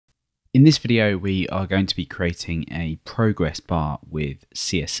In this video, we are going to be creating a progress bar with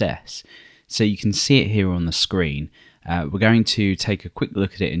CSS. So you can see it here on the screen. We're going to take a quick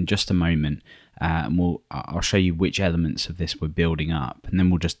look at it in just a moment, and I'll show you which elements of this we're building up, and then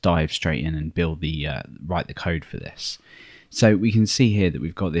we'll just dive straight in and build write the code for this. So we can see here that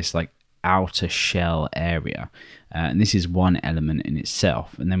we've got this like outer shell area, and this is one element in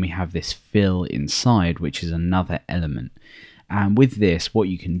itself, and then we have this fill inside, which is another element. And with this, what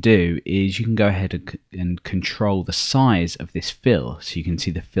you can do is you can go ahead and control the size of this fill. So you can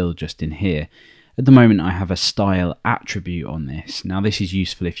see the fill just in here. At the moment, I have a style attribute on this. Now, this is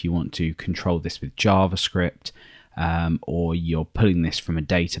useful if you want to control this with JavaScript, or you're pulling this from a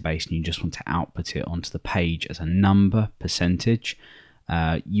database and you just want to output it onto the page as a number, percentage.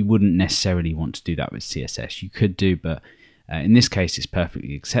 You wouldn't necessarily want to do that with CSS. You could do, but in this case, it's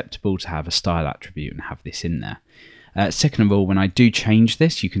perfectly acceptable to have a style attribute and have this in there. Second of all, when I do change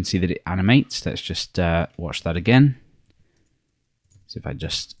this, you can see that it animates. Let's just watch that again. So if I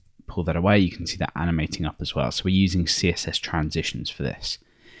just pull that away, you can see that animating up as well. So we're using CSS transitions for this.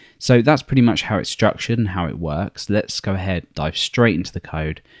 So that's pretty much how it's structured and how it works. Let's go ahead, dive straight into the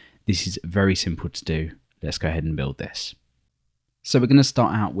code. This is very simple to do. Let's go ahead and build this. So we're going to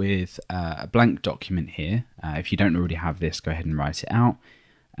start out with a blank document here. If you don't already have this, go ahead and write it out.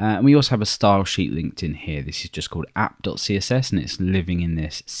 And we also have a style sheet linked in here. This is just called app.css, and it's living in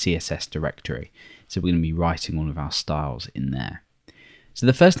this CSS directory. So we're going to be writing all of our styles in there. So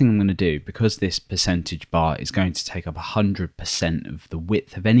the first thing I'm going to do, because this percentage bar is going to take up 100% of the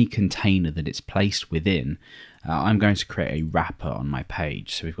width of any container that it's placed within, I'm going to create a wrapper on my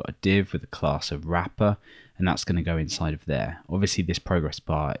page. So we've got a div with a class of wrapper, and that's going to go inside of there. Obviously, this progress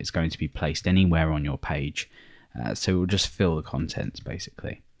bar is going to be placed anywhere on your page. So we'll just fill the contents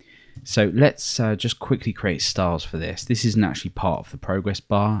basically. So let's just quickly create styles for this. This isn't actually part of the progress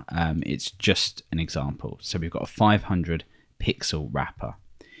bar. It's just an example. So we've got a 500 pixel wrapper.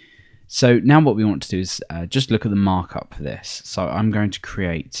 So now what we want to do is just look at the markup for this. So I'm going to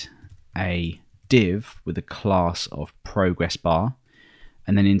create a div with a class of progress bar.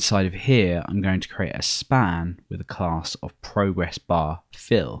 And then inside of here, I'm going to create a span with a class of progress bar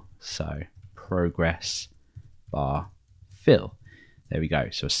fill. So progress bar fill. There we go.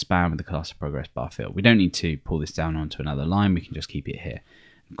 So a span with the class of progress bar fill. We don't need to pull this down onto another line. We can just keep it here.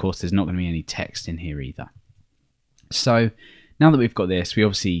 Of course, there's not going to be any text in here either. So now that we've got this, we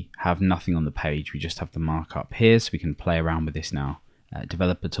obviously have nothing on the page. We just have the markup here, so we can play around with this now.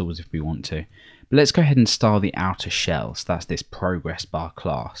 Developer tools if we want to. But let's go ahead and style the outer shell. So that's this progress bar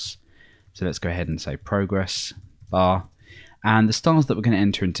class. So let's go ahead and say progress bar. And the styles that we're going to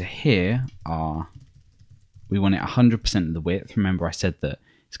enter into here are, we want it 100% of the width. Remember I said that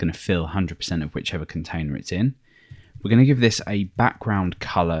it's going to fill 100% of whichever container it's in. We're going to give this a background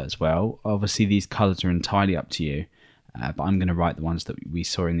color as well. Obviously these colors are entirely up to you, but I'm going to write the ones that we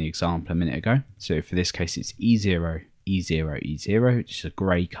saw in the example a minute ago. So for this case it's E0, E0, E0, which is a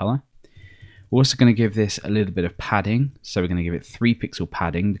gray color. We're also going to give this a little bit of padding. So we're going to give it 3 pixel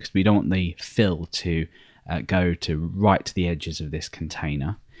padding because we don't want the fill to go to right to the edges of this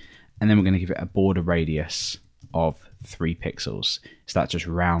container. And then we're going to give it a border radius of 3 pixels. So that just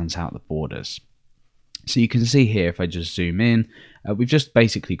rounds out the borders. So you can see here, if I just zoom in, we've just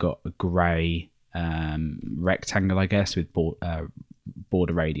basically got a grey rectangle, I guess, with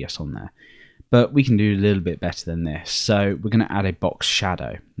border radius on there. But we can do a little bit better than this. So we're going to add a box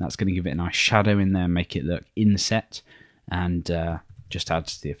shadow. That's going to give it a nice shadow in there, make it look inset, and just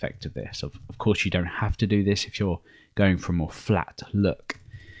adds to the effect of this. Of course, you don't have to do this if you're going for a more flat look.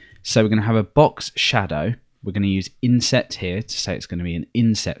 So we're going to have a box shadow. We're going to use inset here to say it's going to be an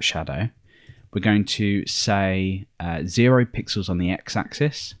inset shadow. We're going to say 0 pixels on the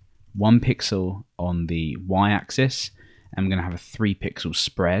x-axis, 1 pixel on the y-axis, and we're going to have a 3 pixel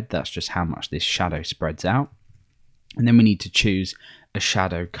spread. That's just how much this shadow spreads out. And then we need to choose a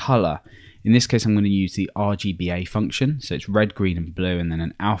shadow color. In this case, I'm going to use the RGBA function. So it's red, green, and blue, and then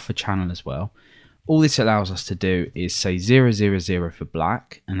an alpha channel as well. All this allows us to do is say 0, 0, 0 for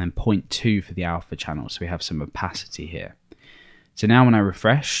black and then 0.2 for the alpha channel. So we have some opacity here. So now when I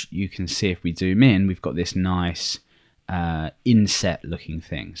refresh, you can see if we zoom in, we've got this nice inset looking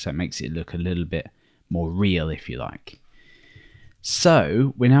thing. So it makes it look a little bit more real, if you like.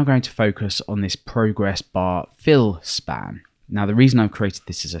 So we're now going to focus on this progress bar fill span. Now the reason I've created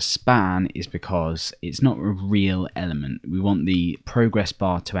this as a span is because it's not a real element. We want the progress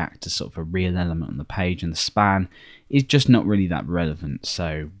bar to act as sort of a real element on the page, and the span is just not really that relevant.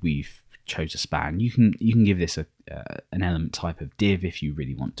 So we've chose a span. You can give this an element type of div if you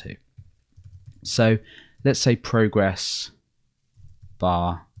really want to. So let's say progress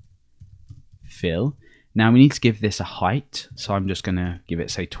bar fill. Now we need to give this a height, so I'm just going to give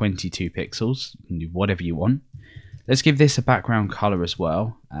it, say, 22 pixels. You can do whatever you want. Let's give this a background color as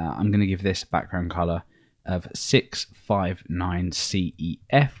well. I'm going to give this a background color of 659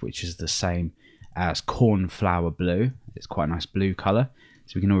 CEF, which is the same as cornflower blue. It's quite a nice blue color,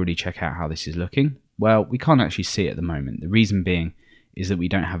 so we can already check out how this is looking. Well, we can't actually see it at the moment. The reason being is that we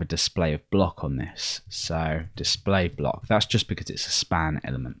don't have a display of block on this. So display block, that's just because it's a span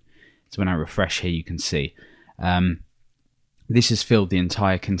element. So when I refresh here, you can see this has filled the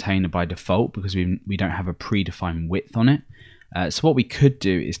entire container by default because we don't have a predefined width on it. So what we could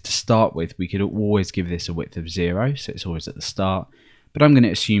do is, to start with, we could always give this a width of 0, so it's always at the start. But I'm going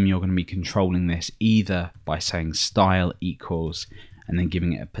to assume you're going to be controlling this either by saying style equals and then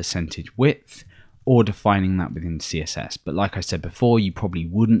giving it a percentage width, or defining that within CSS. But like I said before, you probably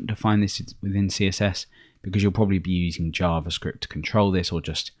wouldn't define this within CSS because you'll probably be using JavaScript to control this, or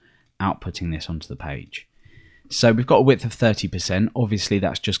just outputting this onto the page. So we've got a width of 30%. Obviously,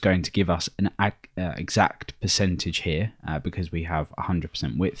 that's just going to give us an exact percentage here because we have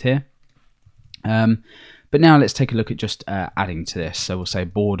 100% width here. But now let's take a look at just adding to this. So we'll say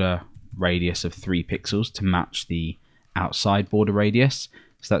border radius of 3 pixels to match the outside border radius.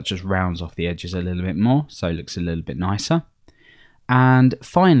 So that just rounds off the edges a little bit more, so it looks a little bit nicer. And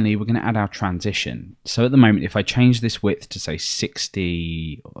finally, we're going to add our transition. So at the moment, if I change this width to say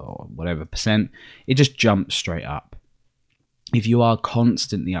 60 or whatever %, it just jumps straight up. If you are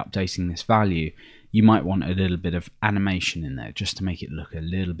constantly updating this value, you might want a little bit of animation in there just to make it look a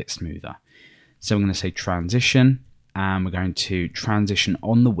little bit smoother. So I'm going to say transition, and we're going to transition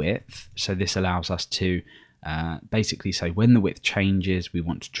on the width. So this allows us to basically say when the width changes, we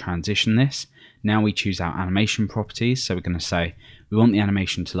want to transition this. Now we choose our animation properties. So we're going to say we want the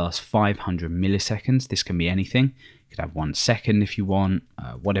animation to last 500 milliseconds. This can be anything. You could have 1 second if you want,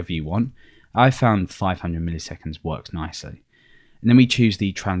 whatever you want. I found 500 milliseconds works nicely. And then we choose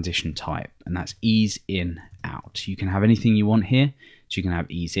the transition type, and that's ease in, out. You can have anything you want here. So you can have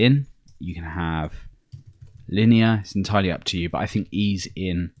ease in, you can have linear, it's entirely up to you, but I think ease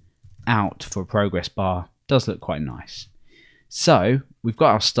in, out for a progress bar does look quite nice. So we've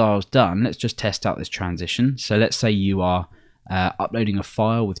got our styles done. Let's just test out this transition. So let's say you are uploading a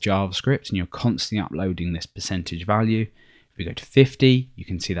file with JavaScript and you're constantly uploading this percentage value. If we go to 50, you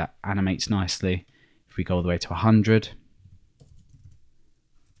can see that animates nicely. If we go all the way to 100,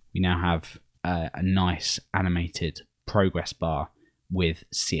 we now have a nice animated progress bar with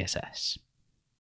CSS.